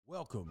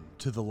Welcome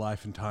to the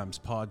Life and Times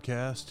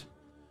podcast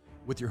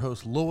with your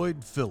host,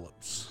 Lloyd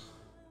Phillips.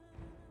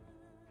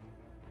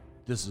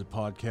 This is a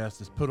podcast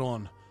that's put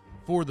on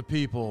for the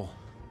people,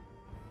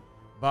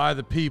 by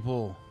the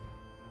people,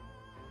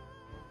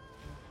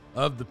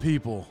 of the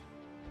people.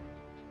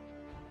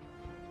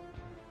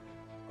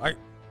 To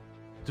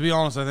be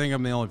honest, I think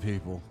I'm the only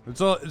people.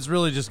 It's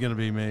really just going to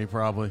be me,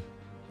 probably,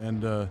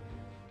 and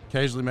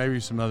occasionally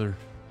maybe some other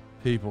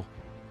people,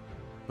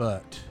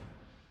 but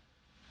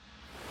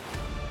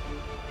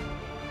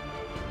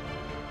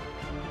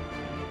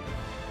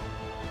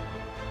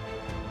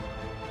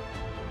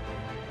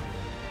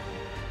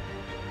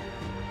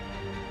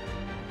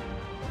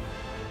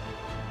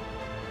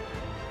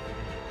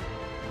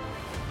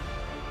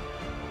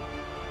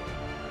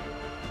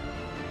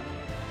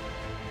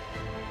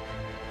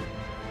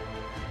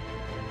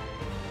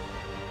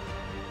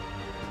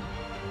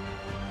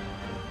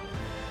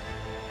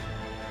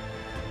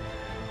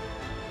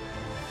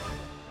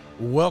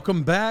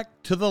welcome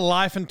back to the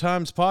Life and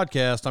Times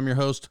podcast. I'm your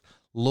host,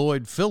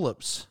 Lloyd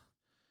Phillips.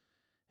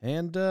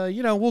 And,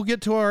 we'll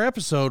get to our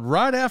episode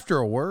right after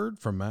a word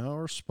from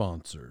our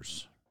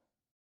sponsors.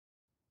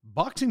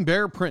 Boxing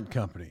Bear Print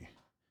Company.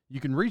 You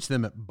can reach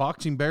them at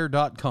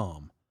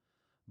boxingbear.com.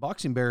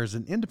 Boxing Bear is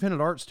an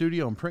independent art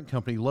studio and print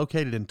company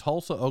located in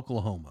Tulsa,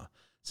 Oklahoma.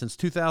 Since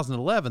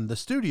 2011, the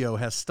studio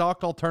has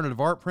stocked alternative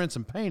art prints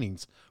and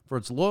paintings for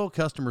its loyal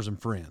customers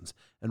and friends.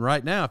 And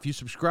right now, if you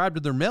subscribe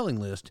to their mailing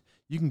list,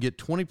 you can get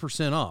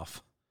 20%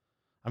 off.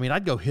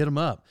 I'd go hit them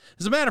up.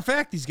 As a matter of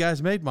fact, these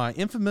guys made my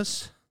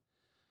infamous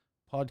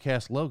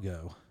podcast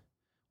logo,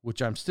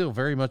 which I'm still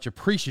very much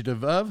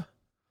appreciative of.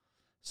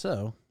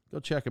 So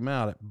go check them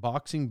out at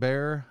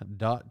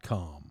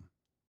boxingbear.com.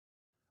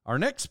 Our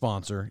next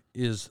sponsor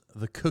is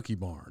The Cookie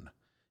Barn.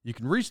 You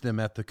can reach them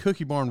at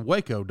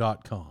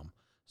thecookiebarnwaco.com.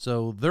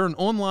 So they're an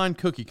online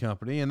cookie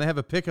company, and they have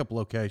a pickup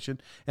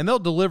location, and they'll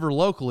deliver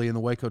locally in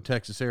the Waco,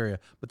 Texas area,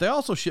 but they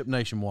also ship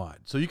nationwide.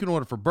 So you can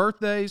order for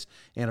birthdays,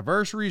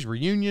 anniversaries,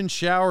 reunions,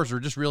 showers,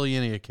 or just really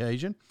any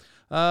occasion,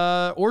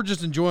 or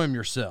just enjoy them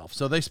yourself.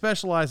 So they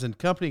specialize in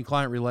company and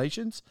client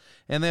relations,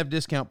 and they have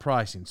discount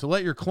pricing. So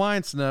let your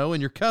clients know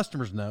and your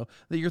customers know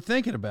that you're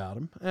thinking about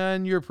them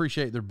and you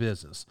appreciate their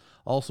business.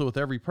 Also, with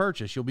every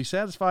purchase, you'll be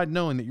satisfied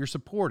knowing that you're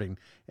supporting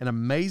an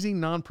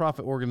amazing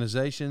nonprofit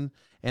organization,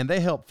 and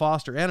they help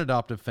foster and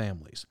adoptive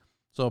families.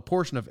 So a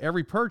portion of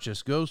every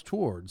purchase goes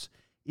towards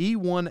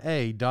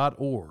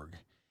e1a.org.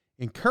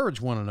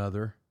 Encourage one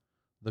another.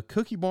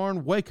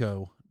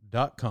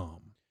 thecookiebarnwaco.com.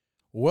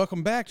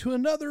 Welcome back to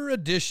another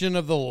edition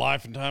of the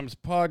Life and Times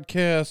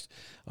podcast.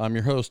 I'm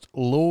your host,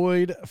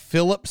 Lloyd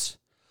Phillips.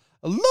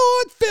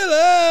 Lloyd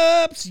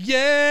Phillips,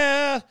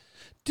 yeah,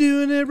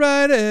 doing it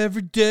right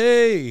every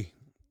day.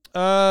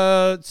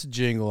 It's a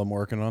jingle I'm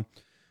working on.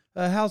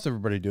 How's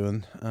everybody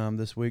doing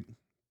this week?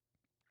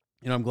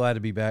 I'm glad to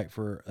be back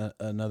for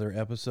another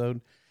episode.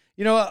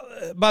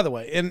 By the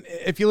way, and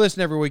if you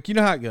listen every week, you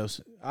know how it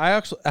goes.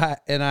 I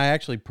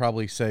actually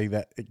probably say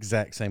that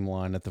exact same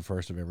line at the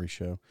first of every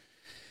show.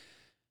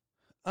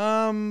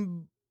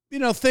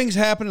 Things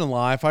happen in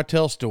life. I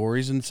tell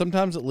stories, and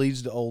sometimes it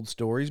leads to old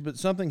stories, but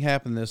something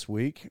happened this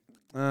week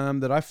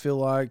that I feel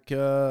like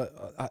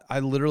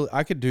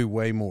I could do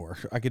way more.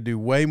 I could do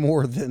way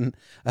more than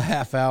a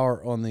half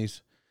hour on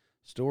these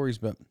stories,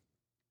 but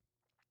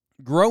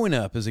growing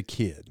up as a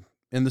kid,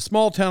 in the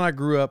small town I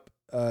grew up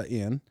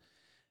in,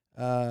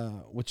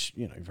 which,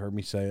 you've heard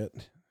me say it.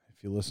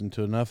 If you listen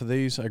to enough of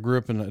these, I grew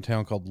up in a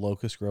town called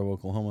Locust Grove,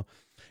 Oklahoma.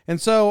 And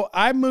so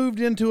I moved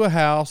into a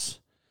house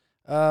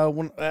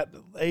when at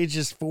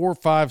ages 4,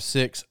 5,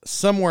 6,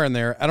 somewhere in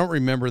there. I don't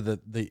remember the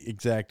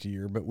exact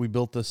year, but we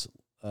built this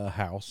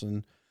house.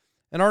 And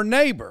our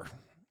neighbor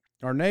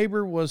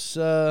was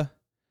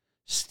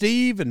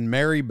Steve and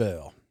Mary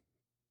Bell.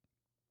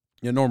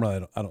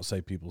 Normally I don't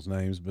say people's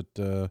names, but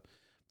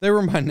they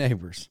were my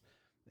neighbors.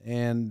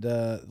 And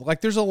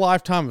there's a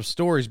lifetime of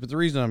stories, but the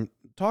reason I'm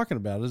talking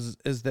about it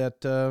is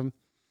that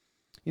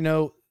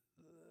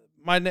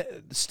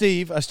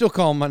Steve, I still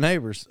call him my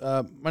neighbors.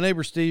 My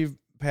neighbor Steve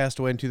passed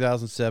away in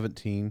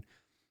 2017,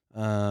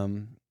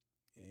 and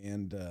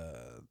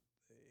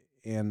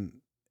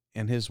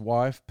his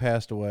wife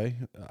passed away.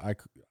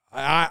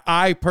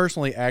 I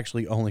personally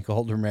actually only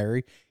called her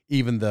Mary,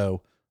 even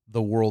though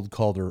the world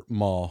called her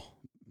Ma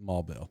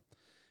Bell.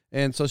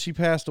 And so she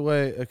passed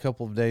away a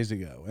couple of days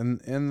ago.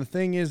 And the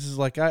thing is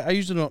I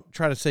usually don't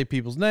try to say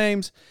people's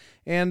names.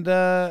 And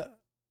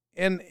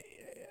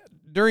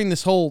during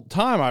this whole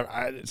time,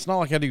 it's not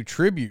like I do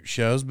tribute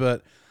shows,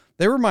 but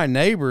they were my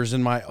neighbors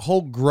in my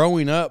whole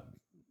growing up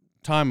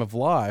time of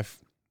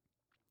life.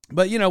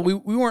 But, we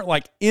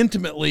weren't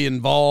intimately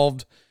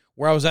involved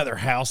where I was at their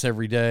house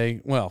every day.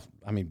 Well,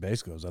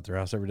 basically I was at their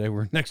house every day. We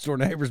were next door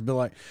neighbors,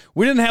 but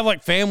we didn't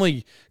have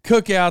family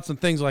cookouts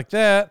and things like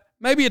that.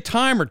 Maybe a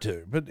time or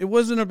two, but it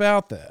wasn't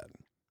about that.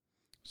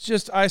 It's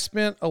just I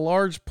spent a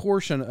large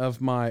portion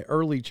of my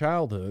early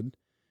childhood,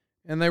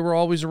 and they were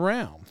always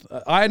around.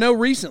 I know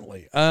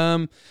recently.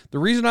 The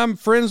reason I'm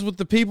friends with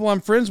the people I'm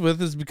friends with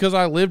is because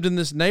I lived in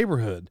this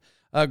neighborhood.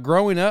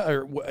 Growing up,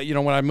 or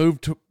when I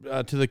moved to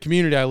the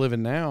community I live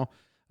in now,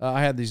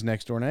 I had these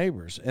next door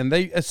neighbors, and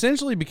they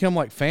essentially become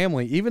like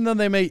family. Even though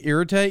they may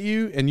irritate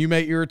you and you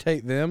may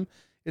irritate them,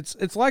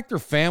 it's like they're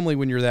family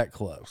when you're that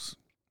close.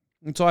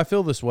 And so I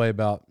feel this way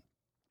about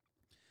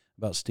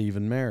Steve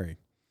and Mary.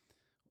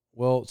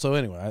 Well, so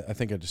anyway, I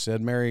think I just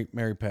said Mary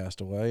passed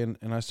away,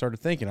 and I started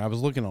thinking. I was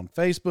looking on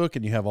Facebook,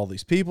 and you have all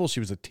these people. She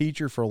was a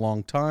teacher for a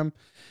long time,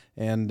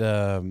 and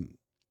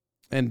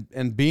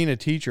being a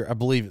teacher, I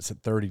believe it's at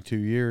 32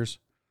 years.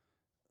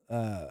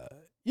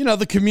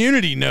 The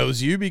community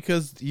knows you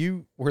because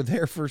you were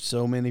there for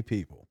so many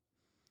people.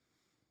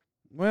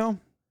 Well,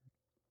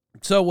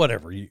 so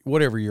whatever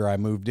year I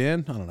moved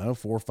in, I don't know,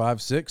 4,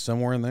 5, 6,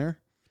 somewhere in there.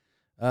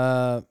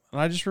 And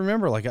I just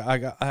remember, like,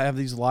 I have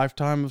these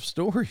lifetime of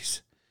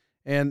stories,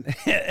 and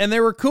they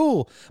were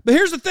cool. But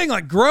here's the thing,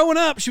 like, growing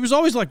up, she was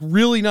always like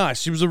really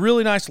nice. She was a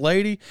really nice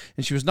lady,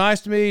 and she was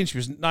nice to me, and she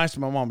was nice to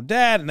my mom and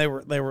dad, and they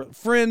were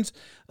friends.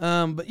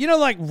 But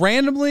like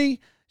randomly,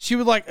 she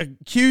would like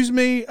accuse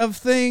me of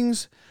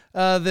things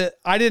that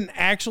I didn't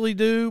actually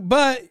do,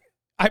 but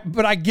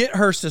I get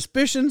her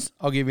suspicions.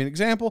 I'll give you an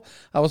example.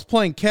 I was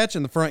playing catch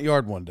in the front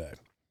yard one day,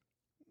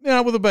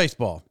 with a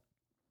baseball,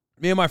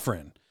 me and my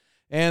friend,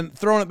 and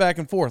throwing it back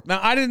and forth. Now,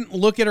 I didn't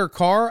look at her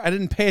car. I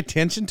didn't pay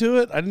attention to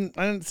it. I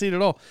didn't see it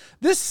at all.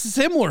 This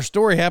similar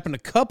story happened a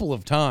couple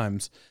of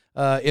times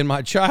in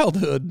my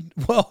childhood.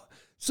 Well,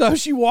 so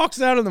she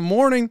walks out in the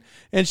morning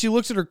and she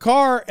looks at her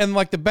car, and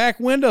like the back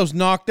window's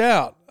knocked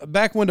out. A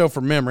back window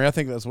from memory. I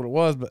think that's what it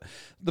was, but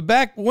the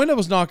back window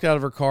was knocked out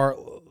of her car,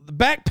 the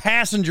back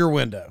passenger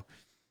window.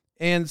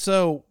 And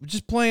so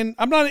just playing,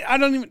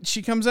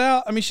 she comes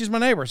out. I mean, she's my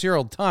neighbor. I see her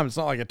all the time. It's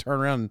not like I turn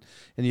around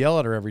and yell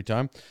at her every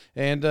time.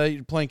 And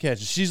you're playing catch.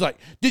 She's like,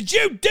 "Did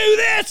you do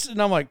this?"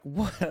 And I'm like,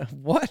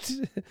 What?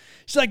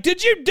 She's like,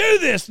 "Did you do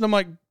this?" And I'm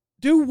like,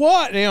 "Do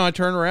what?" And I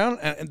turn around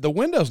and the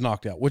window's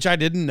knocked out, which I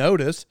didn't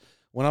notice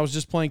when I was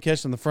just playing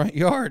catch in the front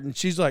yard. And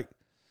she's like,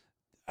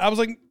 I was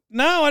like,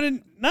 No, I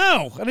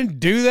didn't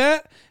do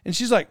that. And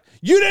she's like,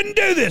 "You didn't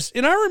do this."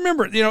 And I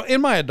remember,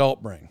 in my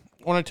adult brain,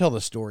 when I tell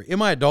this story, in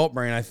my adult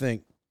brain, I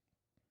think,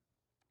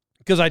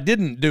 because I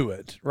didn't do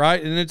it,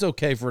 right? And it's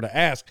okay for her to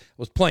ask. I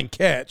was playing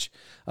catch.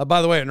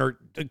 By the way, and her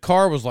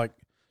car was like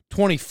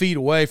 20 feet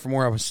away from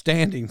where I was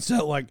standing.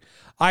 So, like,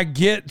 I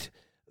get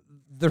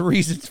the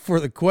reasons for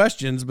the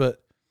questions,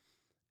 but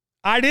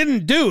I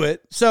didn't do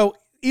it. So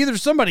either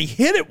somebody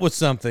hit it with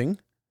something,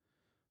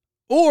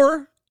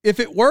 or if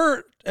it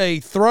were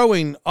a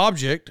throwing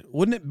object,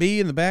 wouldn't it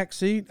be in the back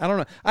seat? I don't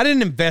know. I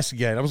didn't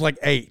investigate. I was like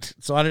 8.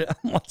 So I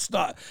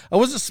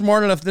wasn't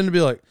smart enough then to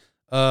be like,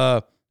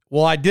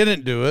 well, I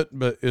didn't do it,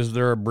 but is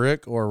there a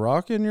brick or a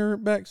rock in your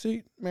back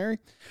seat, Mary?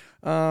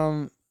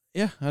 Yeah,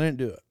 I didn't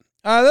do it.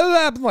 That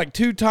happened like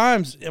 2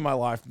 times in my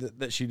life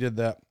that she did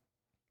that.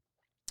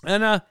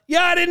 And I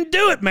didn't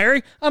do it,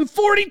 Mary. I'm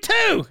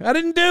 42. I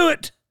didn't do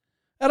it.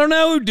 I don't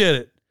know who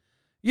did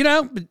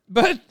it.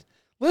 But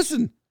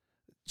listen,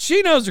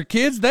 she knows her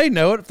kids. They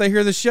know it. If they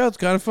hear this show, it's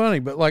kind of funny.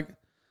 But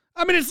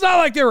it's not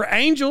like they were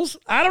angels.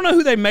 I don't know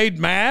who they made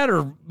mad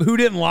or who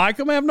didn't like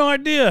them. I have no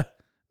idea.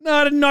 No,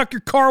 I didn't knock your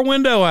car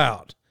window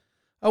out.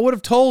 I would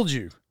have told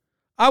you.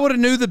 I would have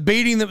knew the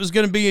beating that was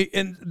going to be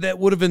and that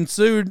would have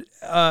ensued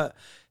had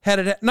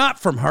it not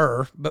from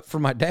her, but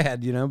from my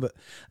dad. But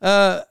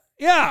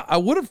I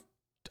would have.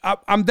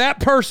 I'm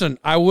that person.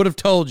 I would have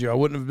told you. I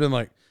wouldn't have been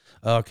like,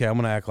 okay, I'm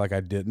going to act like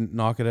I didn't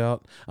knock it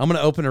out. I'm going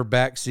to open her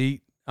back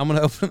seat. I'm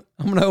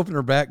gonna open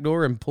her back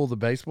door and pull the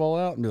baseball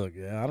out and be like,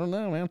 yeah, I don't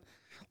know, man.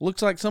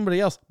 Looks like somebody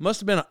else. Must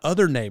have been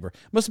another neighbor.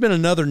 Must have been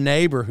another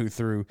neighbor who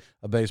threw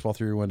a baseball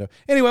through your window.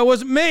 Anyway, it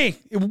wasn't me.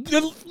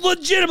 It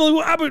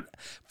legitimately, I would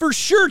for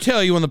sure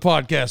tell you on the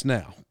podcast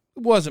now.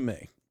 It wasn't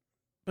me.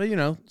 But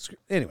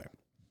anyway.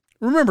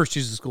 Remember,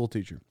 she's a school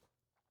teacher.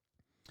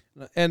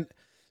 And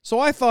so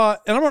I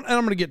thought, and I'm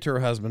gonna get to her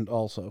husband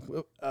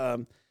also.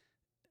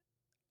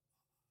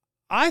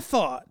 I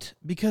thought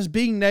because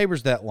being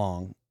neighbors that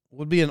long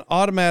would be an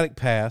automatic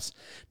pass.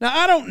 Now,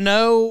 I don't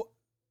know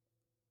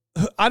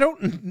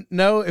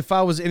if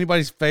I was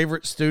anybody's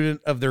favorite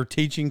student of their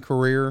teaching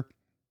career.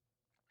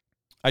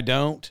 I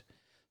don't.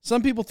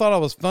 Some people thought I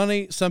was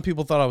funny. Some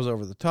people thought I was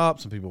over the top.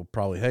 Some people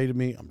probably hated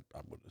me, I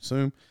would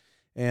assume.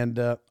 And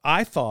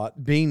I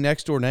thought being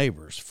next door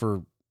neighbors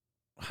for,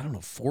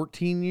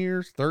 14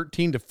 years,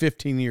 13 to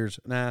 15 years.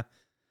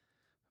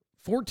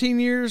 14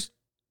 years,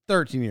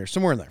 13 years,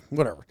 somewhere in there,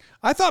 whatever.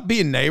 I thought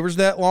being neighbors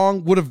that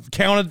long would have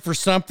counted for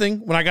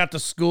something when I got to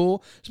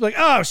school. She's like,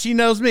 oh, she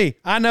knows me.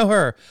 I know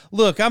her.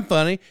 Look, I'm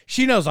funny.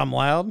 She knows I'm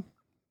loud.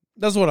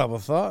 That's what I would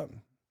have thought.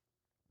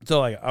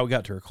 So I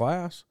got to her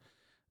class.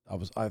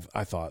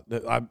 I thought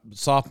that I'm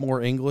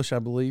sophomore English, I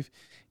believe.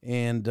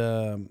 And,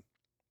 I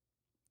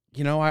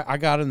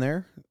got in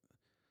there.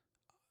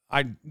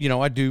 I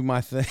do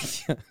my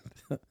thing.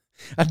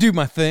 I do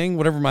my thing,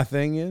 whatever my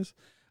thing is.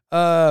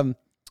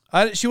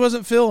 She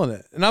wasn't feeling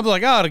it. And I was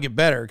like, it'll get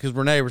better because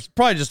we're neighbors.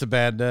 Probably just a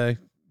bad day.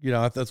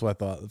 That's what I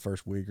thought the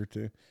first week or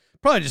two.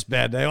 Probably just a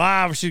bad day.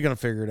 She's going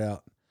to figure it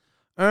out.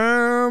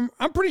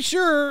 I'm pretty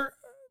sure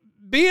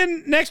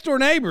being next door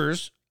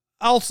neighbors,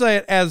 I'll say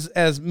it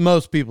as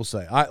most people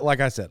say.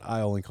 Like I said,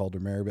 I only called her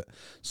Mary, but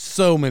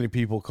so many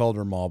people called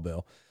her Ma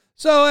Bell.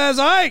 So as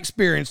I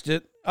experienced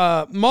it,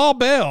 Ma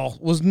Bell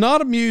was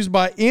not amused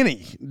by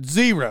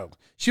zero.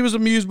 She was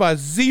amused by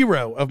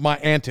zero of my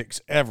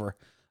antics ever.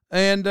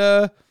 And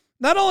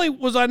not only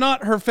was I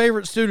not her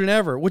favorite student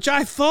ever, which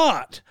I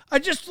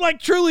just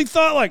truly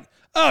thought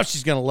oh,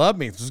 she's going to love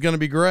me. This is going to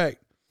be great.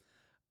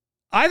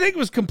 I think it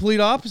was complete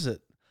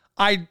opposite.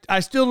 I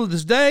still to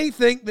this day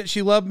think that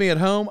she loved me at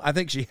home. I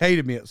think she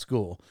hated me at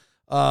school.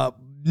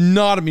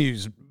 Not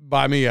amused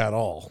by me at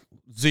all.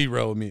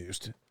 Zero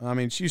amused. I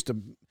mean, she used to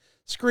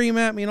scream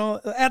at me and all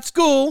at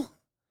school.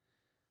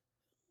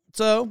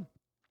 So,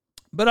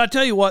 but I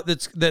tell you what,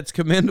 that's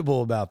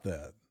commendable about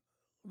that.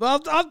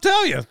 I'll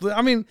tell you.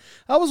 I mean,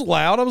 I was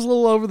loud. I was a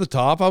little over the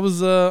top. I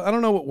was, I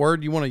don't know what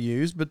word you want to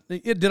use, but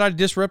did I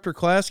disrupt her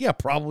class? Yeah,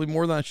 probably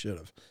more than I should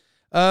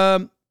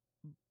have.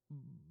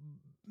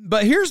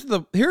 But here's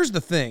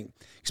the thing,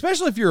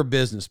 especially if you're a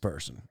business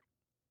person.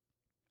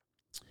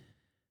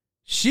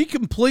 She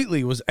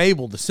completely was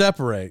able to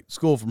separate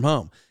school from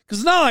home. Because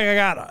it's not like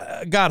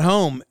I got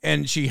home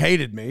and she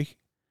hated me.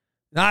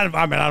 I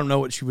don't know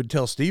what she would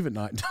tell Steve at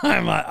night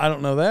time. I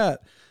don't know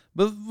that.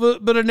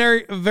 But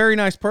a very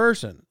nice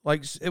person.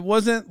 Like, it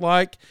wasn't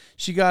like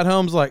she got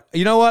home was like,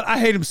 you know what? I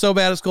hate him so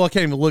bad at school, I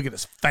can't even look at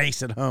his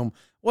face at home.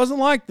 It wasn't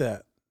like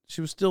that.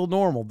 She was still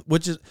normal,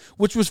 which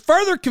was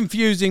further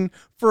confusing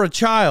for a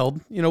child,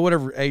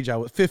 whatever age I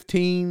was,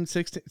 15,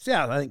 16.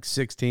 Yeah, I think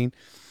 16.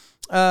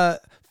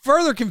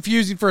 Further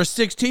confusing for a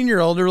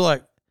 16-year-old. They're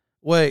like,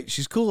 wait,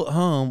 she's cool at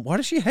home. Why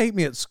does she hate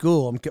me at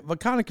school? I'm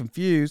kind of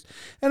confused.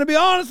 And to be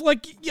honest,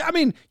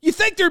 you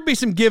think there'd be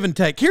some give and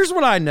take. Here's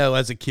what I know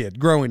as a kid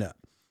growing up.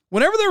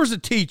 Whenever there was a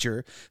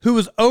teacher who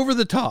was over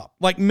the top,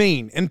 like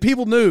mean, and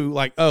people knew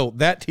oh,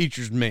 that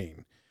teacher's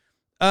mean.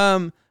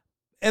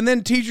 And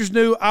then teachers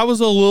knew I was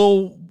a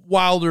little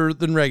wilder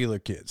than regular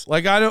kids.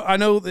 I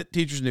know that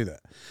teachers knew that.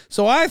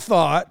 So I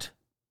thought,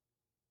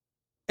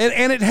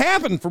 and it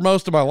happened for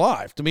most of my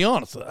life, to be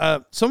honest.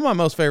 Some of my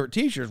most favorite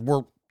teachers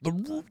were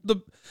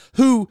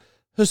who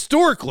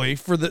historically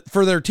for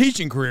their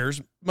teaching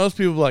careers, most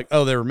people were like,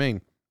 oh, they were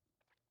mean.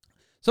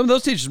 Some of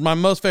those teachers were my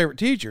most favorite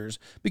teachers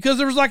because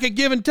there was a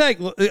give and take.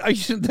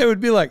 They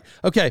would be like,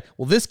 okay,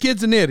 well, this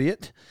kid's an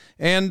idiot,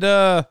 and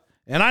I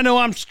know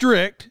I'm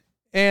strict,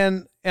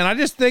 and I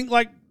just think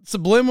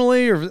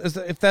subliminally, or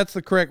if that's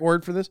the correct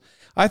word for this,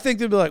 I think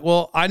they'd be like,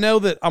 well, I know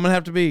that I'm going to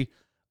have to be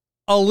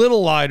a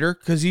little lighter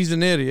because he's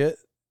an idiot.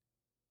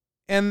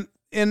 And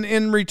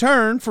in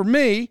return for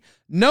me,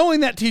 knowing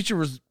that teacher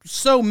was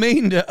so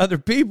mean to other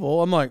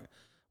people, I'm like,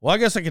 well, I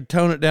guess I could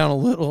tone it down a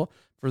little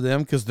for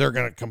them because they're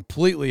going to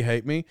completely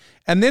hate me.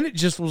 And then it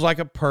just was like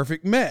a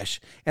perfect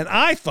mesh. And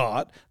I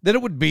thought that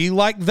it would be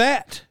like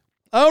that.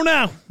 Oh,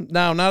 no,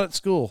 not at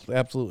school.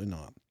 Absolutely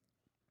not.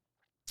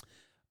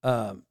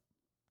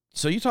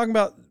 So you're talking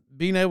about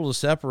being able to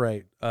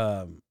separate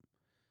home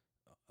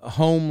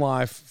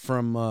life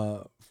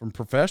from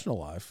professional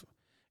life,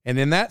 and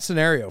in that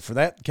scenario, for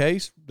that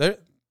case,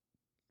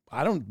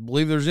 I don't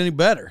believe there's any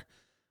better.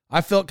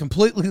 I felt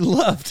completely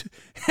loved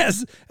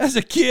as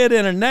a kid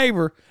and a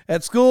neighbor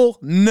at school.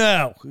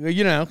 No,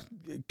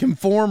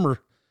 conform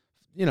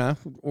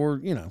or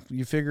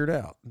you figure it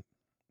out.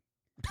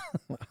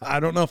 I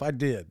don't know if I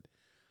did,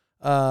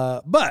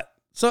 but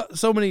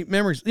so many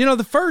memories.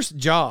 The first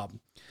job.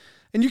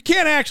 And you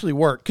can't actually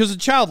work because of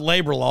child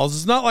labor laws.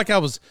 It's not like I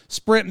was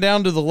sprinting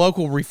down to the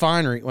local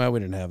refinery. Well, we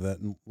didn't have that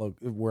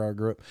where I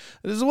grew up.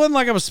 It wasn't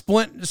like I was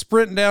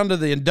sprinting down to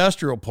the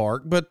industrial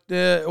park,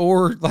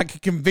 or like a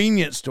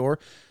convenience store.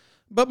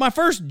 But my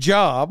first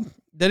job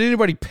that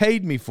anybody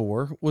paid me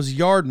for was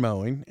yard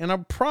mowing. And I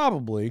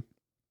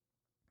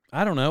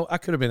don't know, I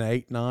could have been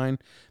 8, 9,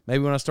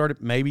 maybe when I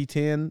started, maybe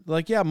 10.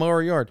 Mow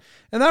our yard.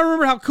 And I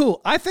remember how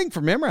cool. I think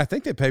from memory, I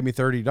think they paid me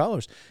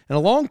 $30. And a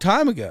long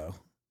time ago.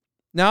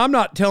 Now, I'm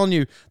not telling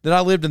you that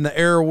I lived in the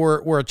era where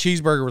a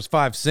cheeseburger was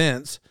 5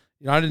 cents.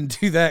 I didn't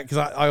do that because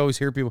I always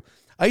hear people,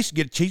 I used to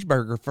get a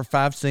cheeseburger for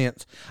 5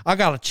 cents. I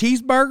got a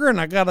cheeseburger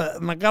and I got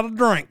a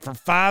drink for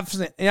 5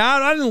 cents.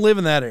 I didn't live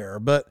in that era,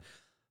 but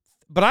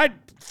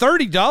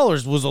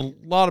 $30 was a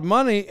lot of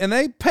money, and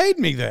they paid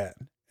me that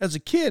as a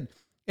kid.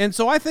 And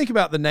so I think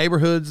about the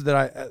neighborhoods that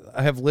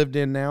I have lived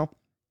in now.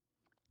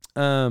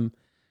 Well,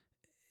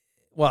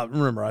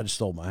 remember, I just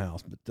sold my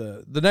house, but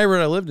the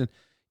neighborhood I lived in,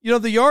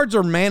 the yards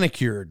are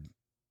manicured,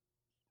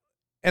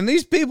 and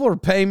these people are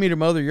paying me to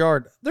mow their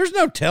yard. There's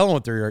no telling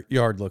what their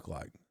yard looked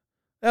like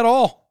at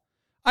all.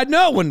 I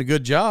know it wasn't a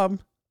good job.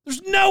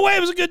 There's no way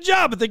it was a good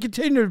job, but they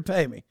continued to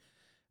pay me.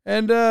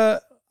 And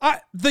the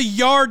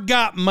yard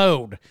got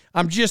mowed.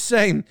 I'm just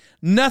saying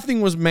nothing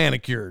was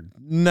manicured.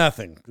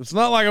 Nothing. It's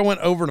not like I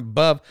went over and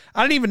above.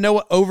 I didn't even know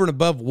what over and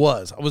above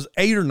was. I was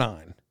 8 or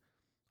 9.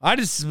 I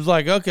just was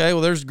like, okay,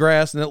 well, there's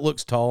grass and it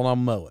looks tall and I'll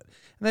mow it.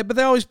 But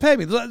they always pay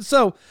me.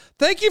 So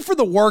thank you for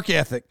the work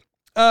ethic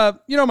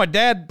My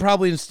dad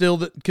probably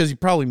instilled it because he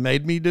probably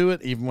made me do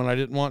it even when I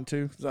didn't want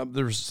to. So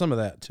there was some of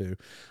that too.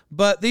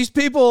 But these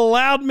people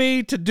allowed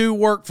me to do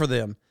work for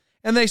them,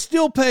 and they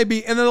still pay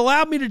me, and they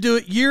allowed me to do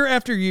it year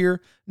after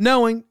year,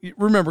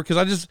 remember, because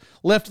I just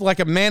left like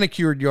a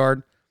manicured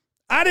yard.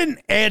 I didn't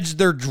edge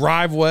their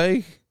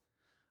driveway.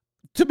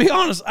 To be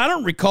honest, I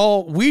don't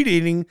recall weed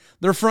eating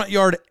their front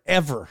yard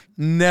ever.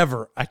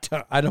 Never.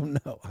 I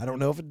don't know. I don't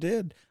know if it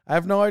did. I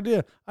have no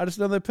idea. I just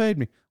know they paid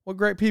me. What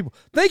great people.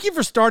 Thank you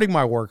for starting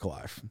my work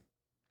life.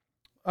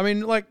 I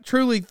mean, like,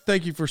 truly,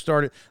 thank you for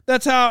starting.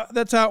 That's how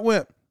it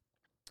went.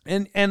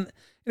 And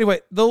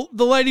anyway, the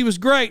lady was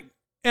great,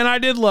 and I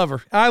did love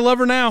her. I love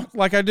her now,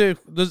 like I do.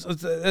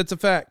 It's a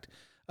fact.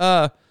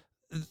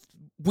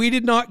 We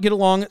did not get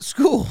along at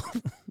school.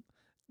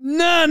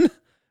 None.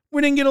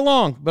 We didn't get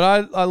along,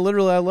 but I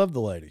literally love the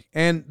lady.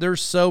 And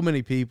there's so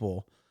many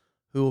people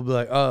who will be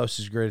like, "Oh,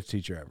 she's the greatest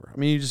teacher ever." I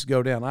mean, you just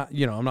go down.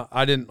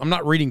 I'm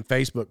not reading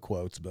Facebook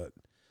quotes, but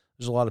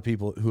there's a lot of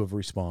people who have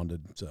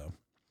responded. So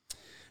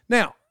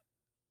now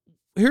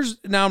I'm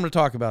going to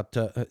talk about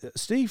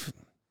Steve.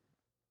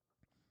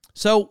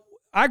 So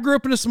I grew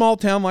up in a small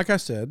town, like I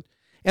said,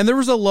 and there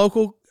was a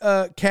local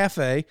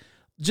cafe,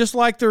 just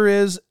like there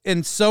is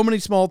in so many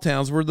small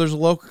towns where there's a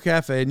local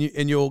cafe,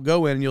 and you'll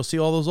go in and you'll see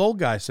all those old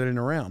guys sitting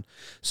around.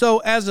 So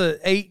as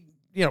at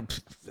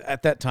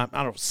that time,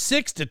 I don't know,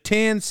 6 to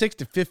 10, 6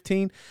 to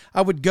 15,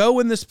 I would go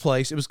in this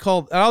place. It was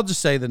called, I'll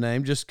just say the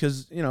name just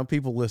because,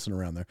 people listen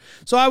around there.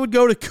 So I would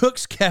go to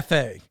Cook's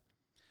Cafe.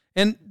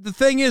 And the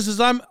thing is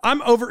I'm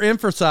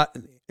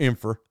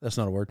overemphasizing, that's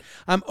not a word.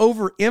 I'm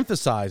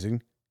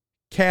overemphasizing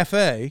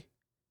cafe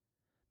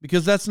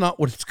because that's not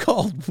what it's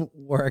called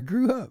where I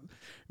grew up.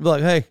 Be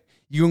like, hey,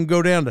 you can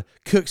go down to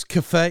Cook's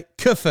Cafe.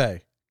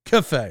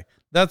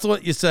 That's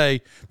what you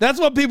say. That's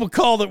what people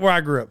called it where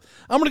I grew up.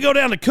 I'm going to go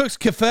down to Cook's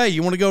Cafe.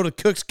 You want to go to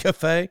Cook's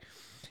Cafe?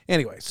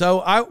 Anyway,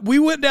 so we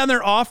went down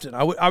there often.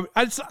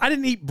 I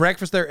didn't eat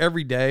breakfast there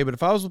every day, but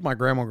if I was with my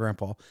grandma and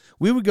grandpa,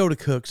 we would go to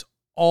Cook's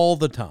all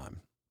the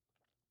time.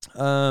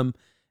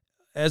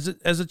 As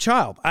a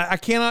child, I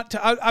cannot.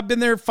 I've been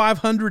there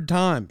 500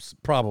 times,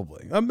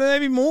 probably,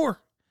 maybe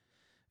more.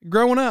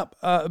 Growing up,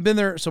 I've been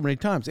there so many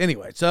times.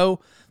 Anyway,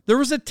 so there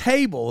was a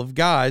table of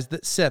guys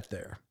that sat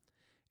there,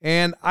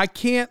 and I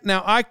can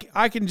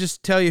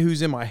just tell you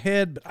who's in my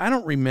head, but I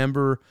don't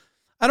remember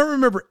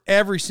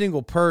every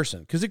single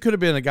person, because it could have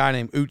been a guy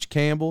named Ooch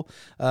Campbell.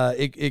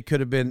 It could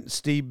have been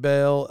Steve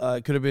Bell.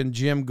 It could have been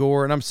Jim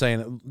Gore, and I'm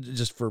saying it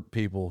just for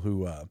people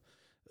who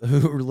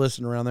were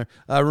listening around there.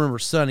 I remember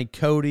Sonny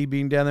Cody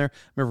being down there.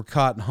 I remember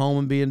Cotton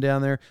Holman being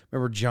down there. I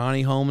remember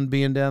Johnny Holman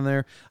being down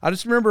there. I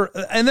just remember,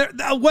 and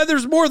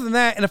there's more than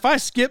that. And if I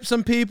skip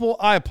some people,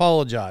 I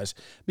apologize,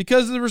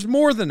 because there was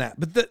more than that.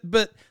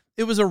 But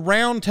it was a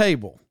round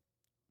table.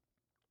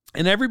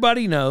 And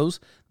everybody knows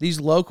these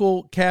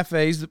local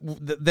cafes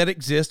that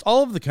exist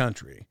all over the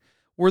country,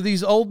 where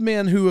these old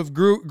men who have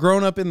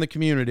grown up in the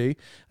community,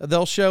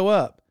 they'll show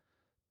up.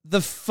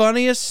 The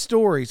funniest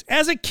stories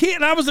as a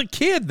kid. I was a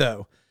kid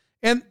though.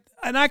 And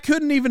I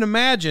couldn't even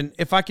imagine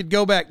if I could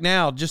go back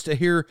now just to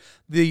hear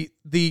the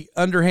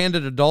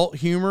underhanded adult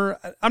humor.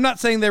 I'm not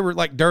saying they were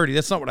like dirty.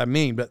 That's not what I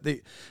mean. But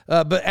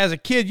but as a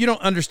kid, you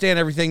don't understand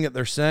everything that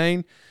they're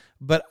saying.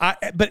 But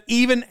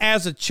even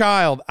as a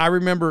child, I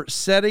remember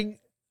sitting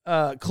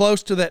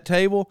close to that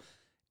table.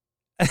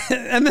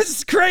 And this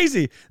is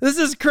crazy.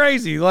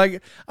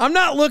 Like, I'm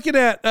not looking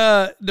at,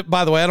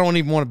 by the way, I don't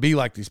even want to be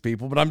like these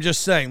people, but I'm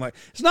just saying, like,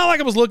 it's not like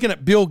I was looking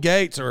at Bill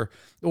Gates or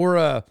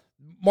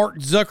Mark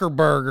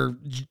Zuckerberg or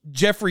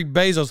Jeffrey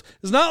Bezos.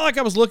 It's not like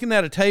I was looking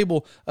at a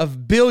table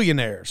of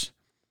billionaires,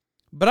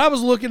 but I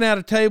was looking at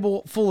a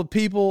table full of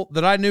people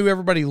that I knew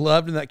everybody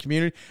loved in that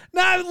community.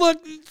 Now,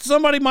 look,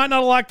 somebody might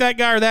not like that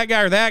guy or that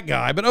guy or that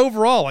guy, but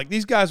overall, like,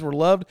 these guys were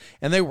loved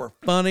and they were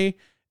funny.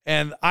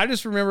 And I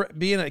just remember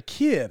being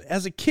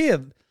as a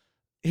kid,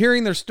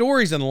 hearing their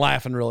stories and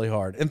laughing really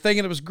hard and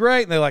thinking it was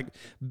great. And they like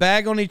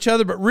bag on each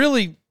other, but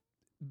really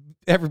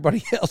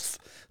everybody else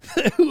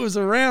who was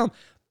around,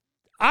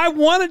 I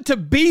wanted to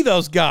be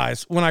those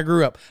guys when I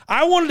grew up.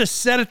 I wanted to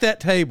sit at that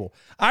table.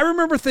 I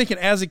remember thinking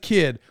as a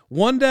kid,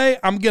 one day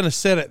I'm going to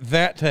sit at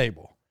that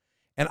table.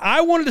 And I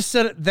wanted to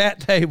sit at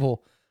that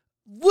table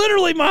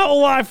literally my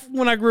whole life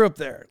when I grew up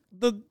there.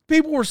 The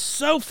people were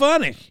so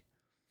funny.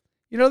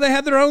 They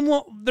had their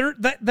own,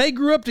 they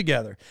grew up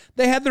together.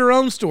 They had their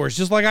own stories,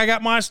 just like I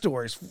got my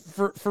stories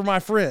for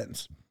my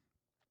friends.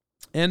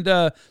 And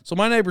so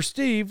my neighbor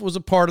Steve was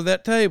a part of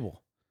that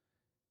table.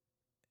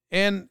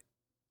 And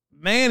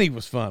man, he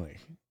was funny.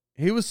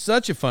 He was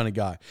such a funny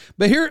guy.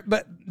 But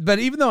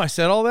even though I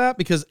said all that,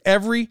 because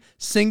every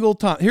single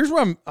time, here's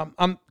where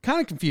I'm kind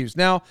of confused.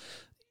 Now,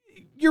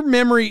 your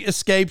memory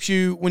escapes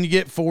you when you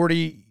get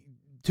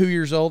 42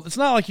 years old. It's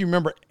not like you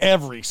remember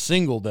every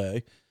single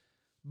day.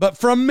 But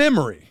from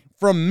memory,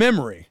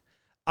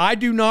 I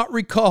do not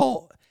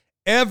recall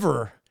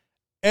ever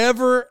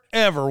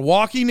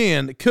walking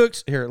in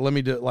Cook's. Here, let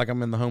me do it like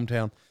I'm in the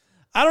hometown.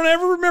 I don't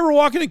ever remember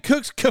walking in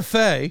Cook's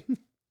Cafe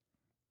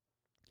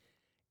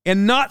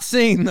and not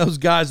seeing those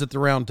guys at the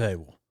round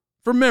table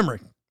from memory,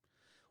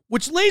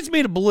 which leads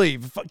me to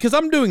believe, because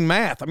I'm doing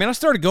math. I mean, I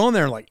started going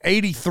there in like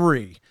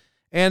 83,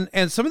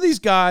 and some of these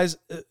guys,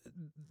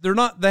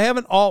 they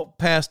haven't all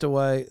passed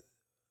away,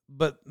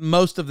 but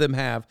most of them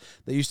have.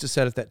 They used to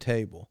sit at that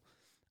table.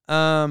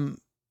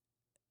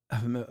 I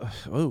don't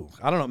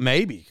know,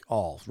 maybe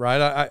all,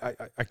 right?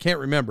 I can't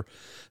remember,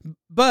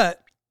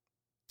 but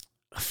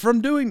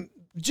from doing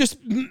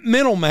just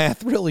mental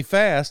math really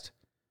fast,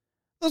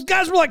 those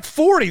guys were like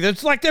 40.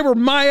 It's like they were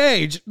my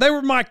age. They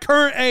were my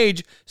current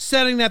age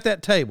sitting at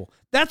that table.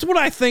 That's what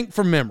I think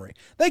from memory.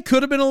 They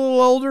could have been a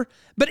little older,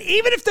 but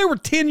even if they were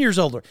 10 years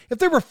older, if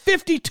they were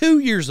 52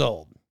 years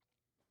old,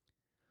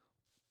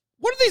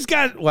 what do these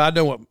guys,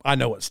 well, I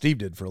know what Steve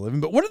did for a living,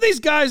 but what do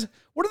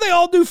they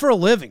all do for a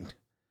living?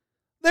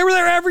 They were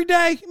there every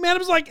day. Man, it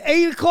was like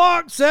 8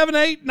 o'clock, 7,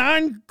 8,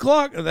 9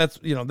 o'clock. That's,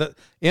 that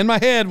in my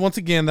head, once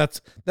again,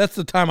 that's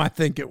the time I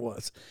think it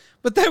was.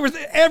 But they were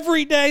there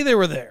every day. They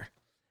were there.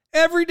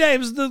 Every day. It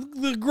was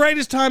the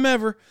greatest time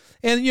ever.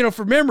 And,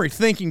 for memory,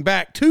 thinking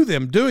back to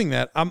them doing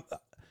that,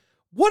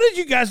 what did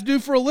you guys do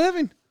for a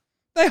living?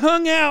 They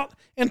hung out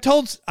and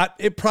told,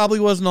 it probably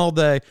wasn't all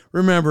day.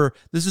 Remember,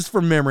 this is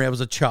from memory. I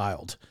was a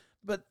child.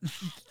 But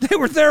they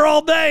were there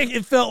all day,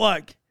 it felt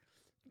like.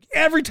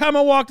 Every time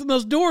I walked in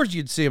those doors,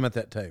 you'd see them at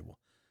that table.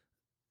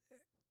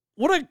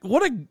 What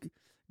a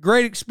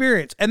great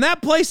experience. And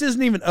that place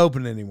isn't even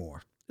open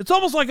anymore. It's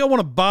almost like I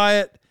want to buy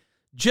it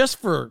just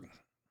for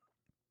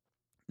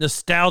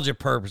nostalgia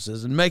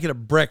purposes and make it a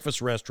breakfast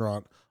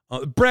restaurant,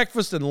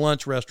 breakfast and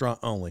lunch restaurant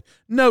only.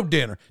 No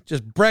dinner,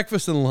 just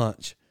breakfast and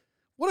lunch.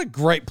 What a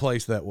great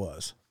place that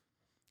was.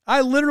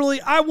 I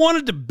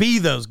wanted to be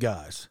those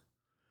guys.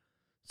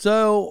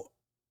 So,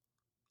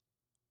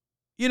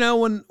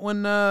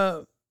 when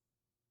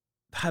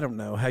I don't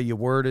know how you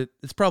word it.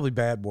 It's probably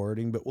bad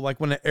wording, but like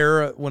when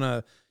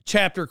a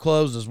chapter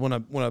closes, when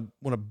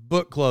a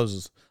book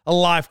closes, a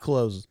life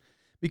closes,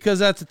 because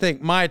that's the thing.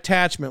 My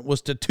attachment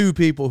was to two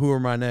people who were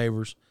my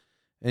neighbors,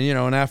 and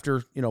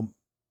after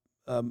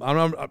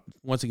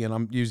once again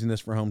I'm using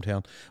this for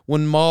hometown.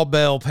 When Ma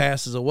Bell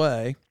passes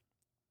away,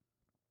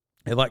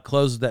 it like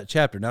closes that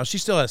chapter. Now she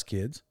still has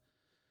kids,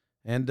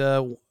 and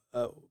a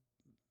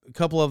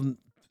couple of them,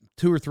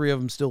 2 or 3 of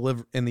them still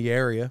live in the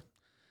area.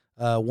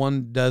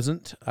 One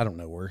doesn't. I don't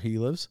know where he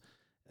lives.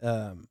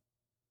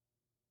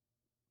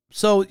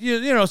 So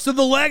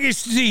the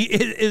legacy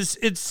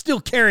it's still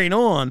carrying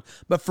on.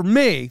 But for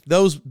me,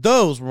 those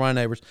were my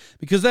neighbors,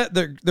 because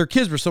their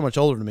kids were so much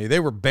older than me.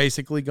 They were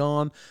basically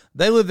gone.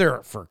 They lived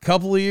there for a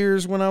couple of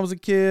years when I was a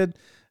kid.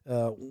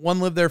 One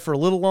lived there for a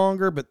little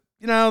longer, but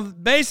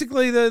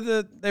basically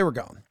they were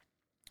gone.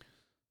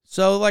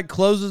 So like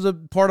closes a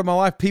part of my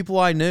life, people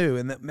I knew,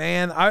 and that,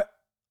 man,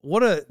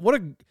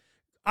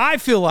 I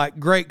feel like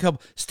great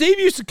couple. Steve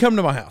used to come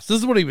to my house. This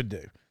is what he would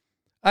do.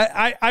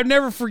 I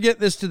never forget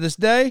this to this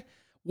day.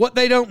 What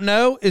they don't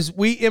know is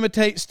we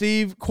imitate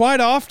Steve quite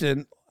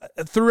often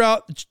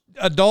throughout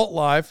adult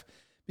life,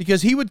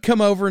 because he would come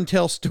over and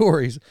tell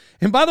stories.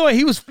 And by the way,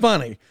 he was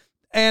funny.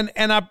 And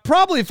I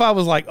probably, if I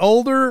was like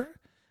older,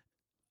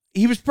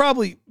 he was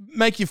probably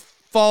make you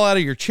fall out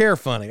of your chair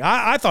funny.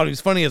 I thought he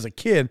was funny as a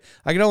kid.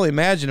 I can only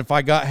imagine if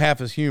I got half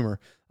his humor,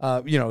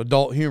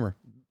 adult humor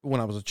when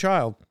I was a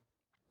child.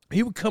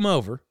 He would come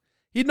over.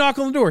 He'd knock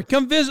on the door. He'd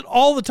come visit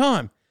all the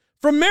time.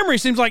 From memory,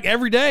 seems like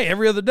every day,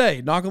 every other day.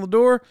 He'd knock on the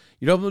door.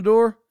 You'd open the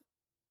door.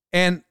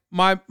 And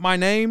my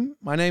name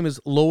is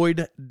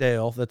Lloyd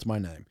Dale. That's my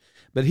name.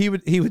 But he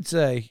would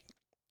say,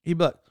 he'd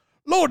be like,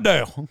 Lloyd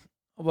Dale.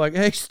 I'm like,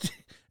 hey,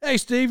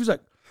 Steve. He's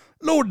like,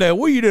 Lloyd Dale,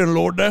 what are you doing,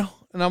 Lloyd Dale?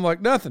 And I'm like,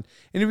 nothing.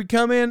 And he would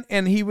come in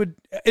and it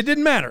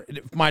didn't matter.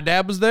 If my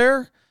dad was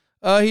there,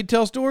 he'd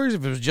tell stories.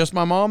 If it was just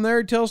my mom there,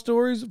 he'd tell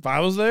stories. If I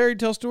was there, he'd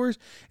tell stories.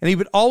 And he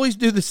would always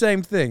do the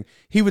same thing.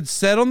 He would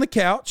sit on the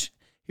couch.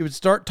 He would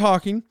start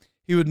talking.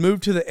 He would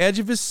move to the edge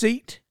of his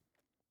seat.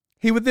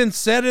 He would then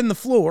sit in the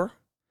floor.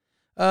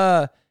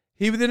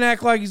 He would then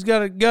act like he's got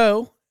to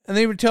go. And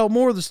then he would tell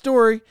more of the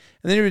story.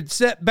 And then he would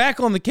sit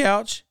back on the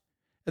couch.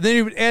 And then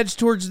he would edge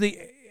towards the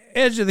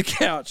edge of the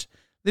couch.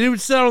 Then he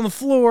would sit on the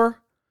floor.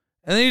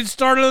 And then he'd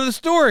start another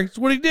story. That's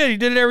what he did. He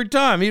did it every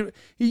time.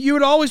 You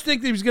would always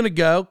think that he was going to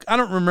go. I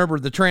don't remember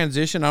the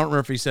transition. I don't remember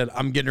if he said,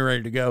 I'm getting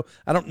ready to go.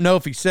 I don't know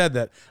if he said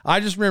that.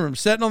 I just remember him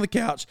sitting on the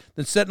couch,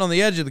 then sitting on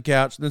the edge of the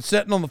couch, then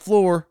sitting on the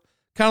floor,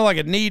 kind of like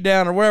a knee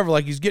down or whatever,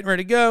 like he's getting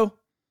ready to go.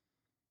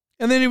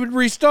 And then he would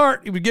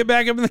restart. He would get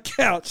back up in the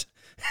couch.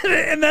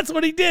 And that's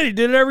what he did. He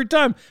did it every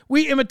time.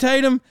 We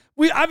imitate him.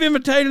 I've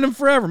imitated him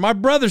forever. My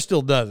brother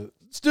still does it.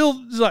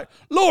 Still is like,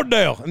 Lord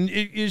Dale. And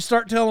you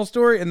start telling a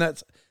story, and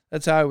that's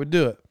how I would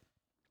do it.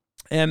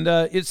 And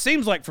it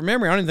seems like, from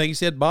memory, I don't even think he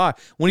said bye.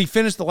 When he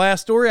finished the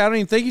last story, I don't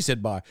even think he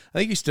said bye. I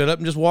think he stood up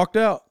and just walked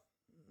out.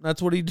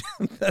 That's what he did.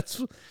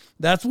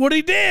 That's what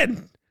he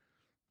did.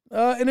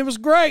 And it was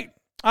great.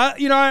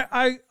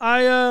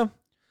 I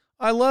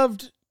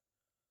loved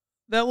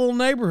that little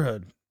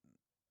neighborhood.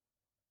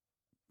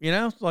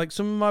 Like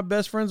some of my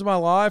best friends in my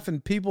life,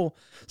 and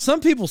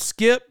some people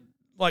skip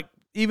like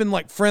even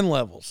like friend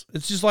levels.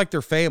 It's just like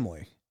their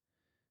family.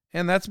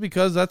 And that's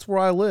because that's where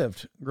I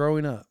lived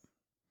growing up.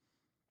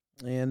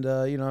 And,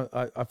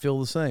 I feel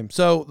the same.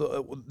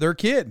 So their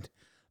kid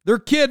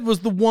was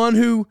the one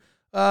who,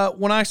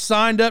 when I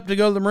signed up to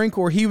go to the Marine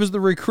Corps, he was the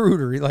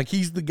recruiter.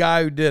 He's the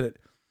guy who did it.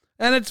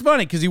 And it's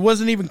funny because he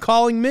wasn't even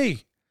calling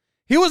me.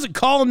 He wasn't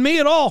calling me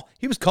at all.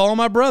 He was calling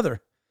my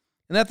brother.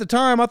 And at the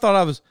time, I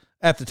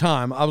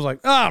was like,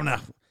 oh, no.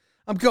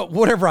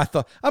 Whatever I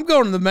thought. I'm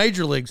going to the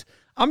major leagues.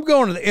 I'm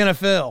going to the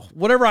NFL.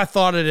 Whatever I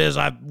thought it is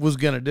I was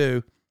going to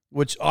do,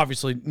 which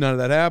obviously none of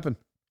that happened.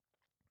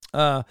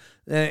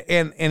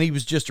 And he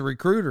was just a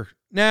recruiter.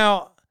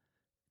 Now,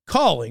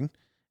 calling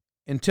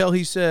until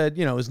he said,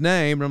 his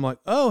name, and I'm like,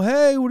 oh,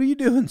 hey, what are you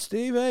doing,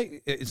 Steve?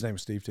 Hey, his name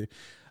is Steve too.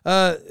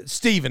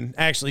 Steven,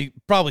 actually,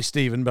 probably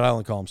Steven, but I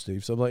only call him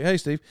Steve. So I'm like, hey,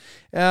 Steve.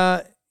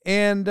 Yeah,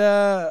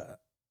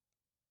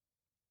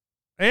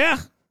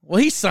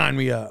 well, he signed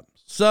me up.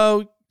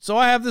 So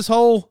I have this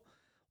whole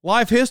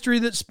life history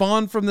that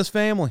spawned from this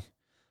family.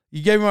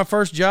 You gave me my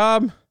first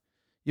job.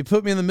 You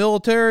put me in the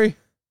military.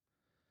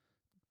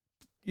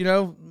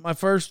 My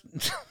first,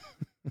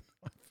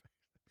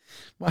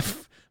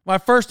 my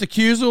first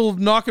accusal of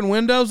knocking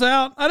windows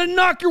out. I didn't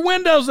knock your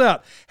windows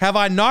out. Have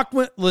I knocked?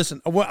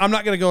 Listen, I'm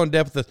not going to go in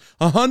depth with this.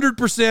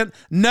 100%.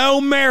 No,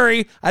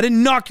 Mary, I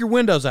didn't knock your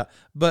windows out.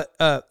 But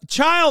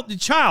child.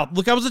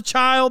 Look, I was a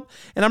child,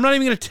 and I'm not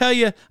even going to tell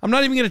you. I'm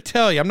not even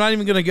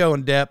going to go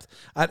in depth.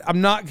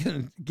 I'm not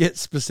going to get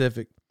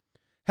specific.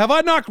 Have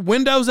I knocked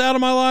windows out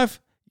of my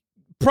life?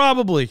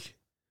 Probably.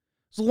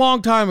 It's a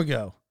long time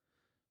ago.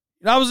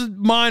 I was a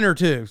minor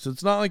too, so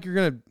it's not like you're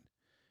going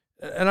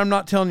to, and I'm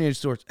not telling you any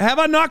stories. Have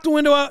I knocked a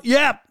window out?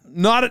 Yeah,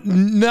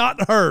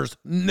 not hers.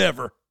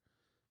 Never.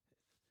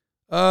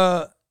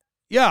 Yeah.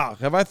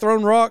 Have I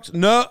thrown rocks?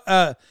 No.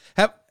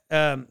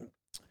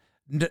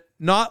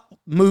 Not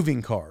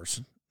moving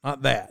cars.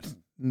 Not that.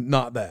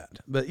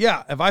 But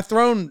yeah, have I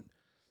thrown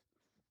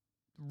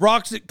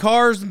rocks at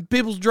cars in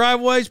people's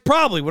driveways?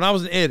 Probably when I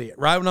was an idiot,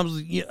 right? When I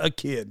was a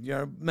kid,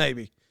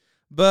 maybe.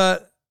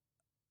 But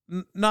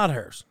not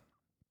hers.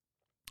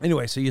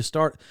 Anyway,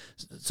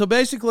 so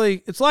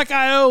basically it's like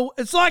I owe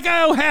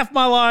half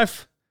my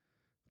life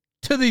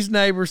to these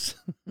neighbors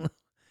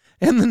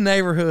in the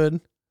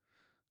neighborhood.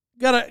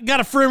 Got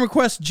a friend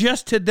request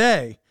just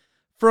today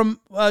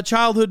from a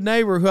childhood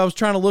neighbor who I was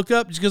trying to look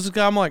up just because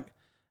I'm like,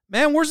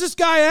 man, where's this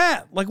guy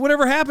at? Like,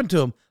 whatever happened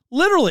to him?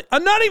 Literally,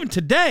 not even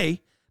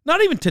today,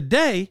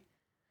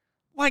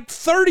 like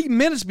 30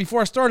 minutes before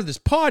I started this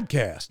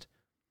podcast.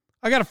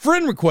 I got a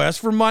friend request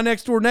from my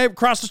next door neighbor,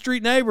 across the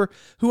street neighbor,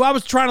 who I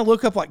was trying to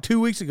look up like 2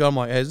 weeks ago. I'm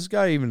like, hey, does this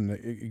guy even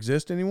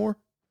exist anymore?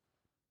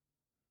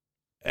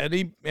 And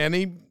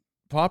he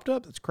popped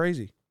up. That's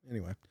crazy.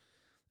 Anyway,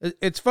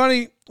 it's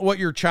funny what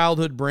your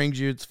childhood brings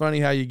you. It's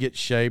funny how you get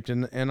shaped,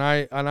 and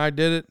I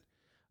did it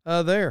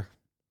there.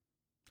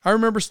 I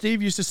remember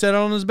Steve used to sit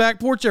on his back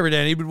porch every day,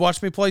 and he would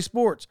watch me play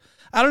sports.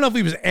 I don't know if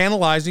he was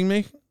analyzing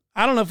me.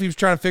 I don't know if he was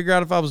trying to figure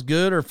out if I was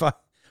good or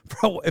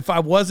if I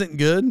wasn't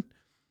good.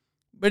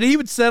 But he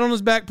would sit on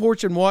his back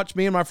porch and watch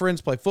me and my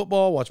friends play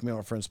football, watch me and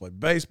my friends play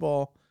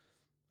baseball.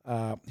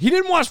 He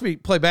didn't watch me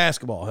play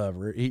basketball,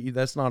 however.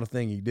 That's not a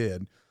thing he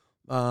did.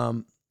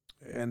 I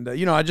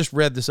just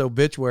read this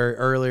obituary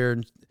earlier,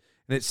 and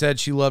it said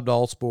she loved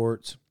all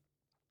sports.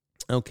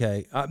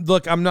 Okay.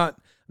 Look, I'm not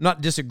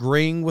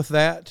disagreeing with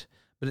that,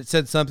 but it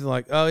said something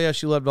like, oh, yeah,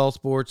 she loved all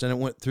sports, and it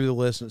went through the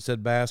list, and it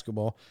said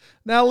basketball.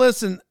 Now,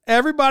 listen,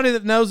 everybody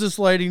that knows this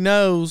lady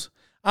knows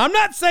I'm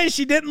not saying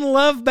she didn't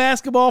love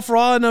basketball. For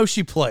all I know,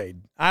 she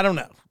played. I don't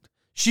know.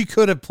 She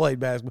could have played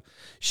basketball.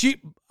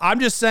 I'm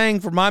just saying,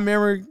 from my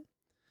memory,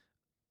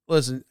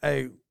 listen,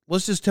 hey,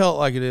 let's just tell it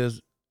like it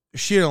is.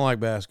 She didn't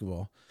like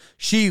basketball.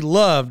 She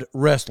loved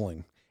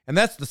wrestling. And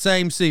that's the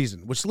same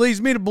season, which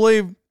leads me to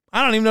believe,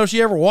 I don't even know if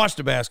she ever watched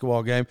a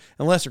basketball game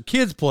unless her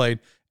kids played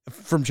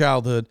from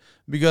childhood,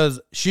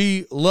 because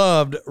she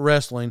loved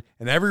wrestling.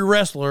 And every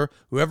wrestler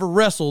who ever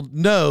wrestled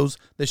knows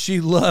that she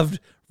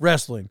loved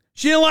wrestling.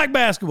 She didn't like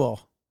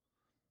basketball.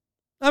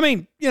 I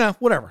mean,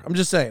 whatever. I'm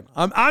just saying.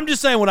 I'm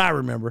just saying what I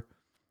remember.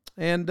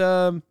 And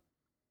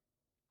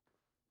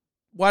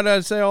why did I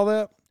say all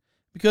that?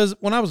 Because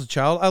when I was a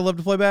child, I loved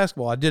to play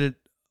basketball. I did it,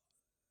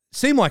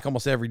 seemed like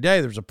almost every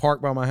day. There was a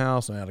park by my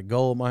house, and I had a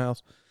goal at my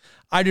house.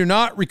 I do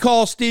not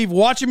recall Steve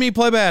watching me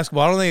play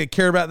basketball. I don't think he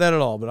cared about that at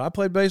all. But I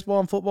played baseball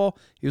and football.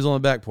 He was on the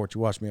back porch. He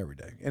watched me every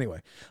day.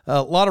 Anyway,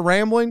 a lot of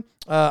rambling.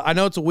 I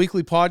know it's a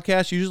weekly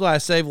podcast. Usually I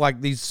save like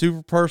these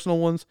super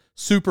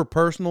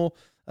personal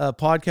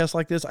podcasts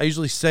like this. I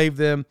usually save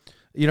them,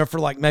 for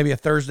like maybe a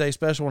Thursday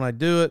special when I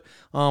do it.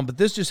 But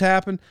this just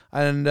happened.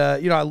 And,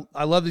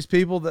 I love these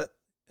people that,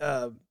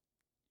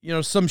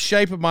 some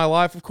shape of my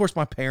life. Of course,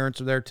 my parents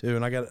are there too,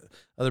 and I got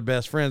other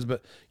best friends.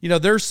 But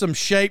there's some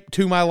shape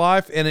to my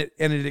life, and it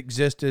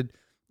existed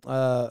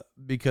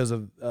because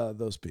of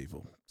those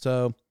people.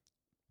 So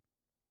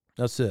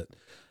that's it.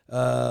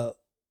 Love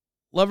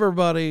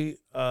everybody.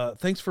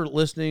 Thanks for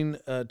listening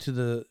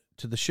to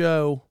the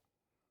show.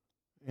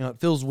 You know, it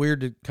feels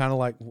weird to kind of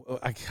like,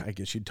 I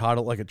guess you'd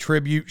title it like a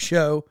tribute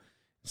show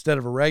instead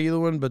of a regular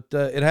one, but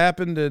it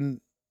happened,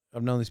 and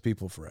I've known these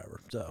people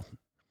forever. So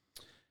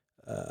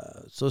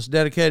it's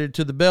dedicated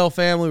to the Bell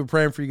family. We're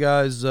praying for you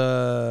guys.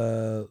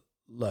 Love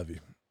you.